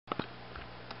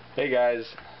Hey guys,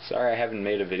 sorry I haven't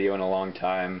made a video in a long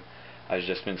time. I've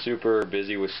just been super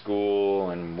busy with school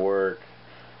and work.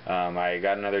 I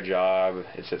got another job.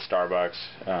 It's at Starbucks.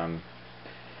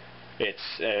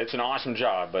 It's an awesome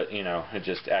job, but you know, it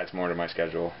just adds more to my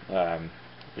schedule,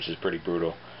 which is pretty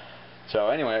brutal. So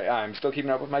anyway, I'm still keeping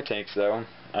up with my tanks though.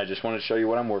 I just wanted to show you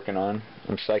what I'm working on.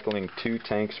 I'm cycling 2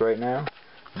 tanks right now.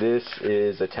 This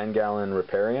is a 10-gallon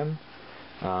Riparium.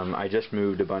 I just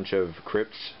moved a bunch of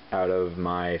crypts out of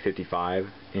my 55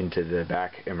 into the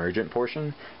back emergent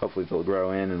portion. Hopefully they'll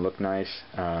grow in and look nice.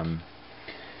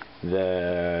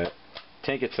 The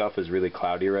tank itself is really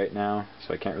cloudy right now,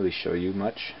 so I can't really show you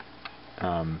much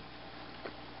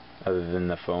other than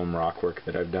the foam rock work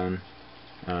that I've done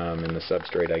and the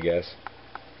substrate, I guess.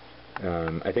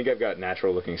 I think I've got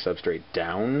natural looking substrate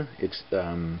down. It's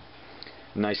a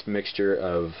nice mixture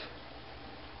of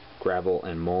gravel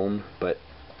and mulm, but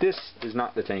this is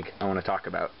not the tank I want to talk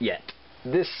about yet.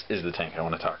 This is the tank I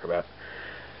want to talk about.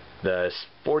 The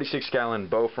 46-gallon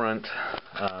Bowfront.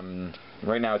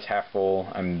 Right now it's half full.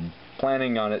 I'm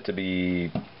planning on it to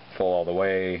be full all the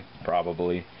way,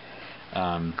 probably.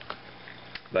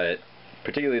 But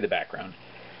particularly the background.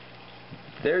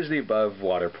 There's the above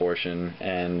water portion,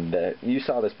 and you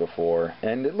saw this before,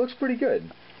 and it looks pretty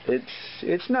good.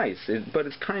 It's nice, but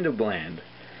it's kind of bland.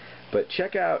 But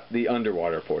check out the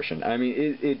underwater portion. I mean,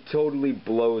 it totally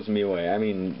blows me away. I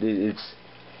mean,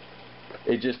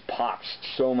 it just pops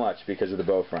so much because of the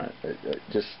Bowfront.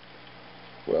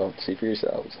 Well, see for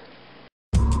yourselves.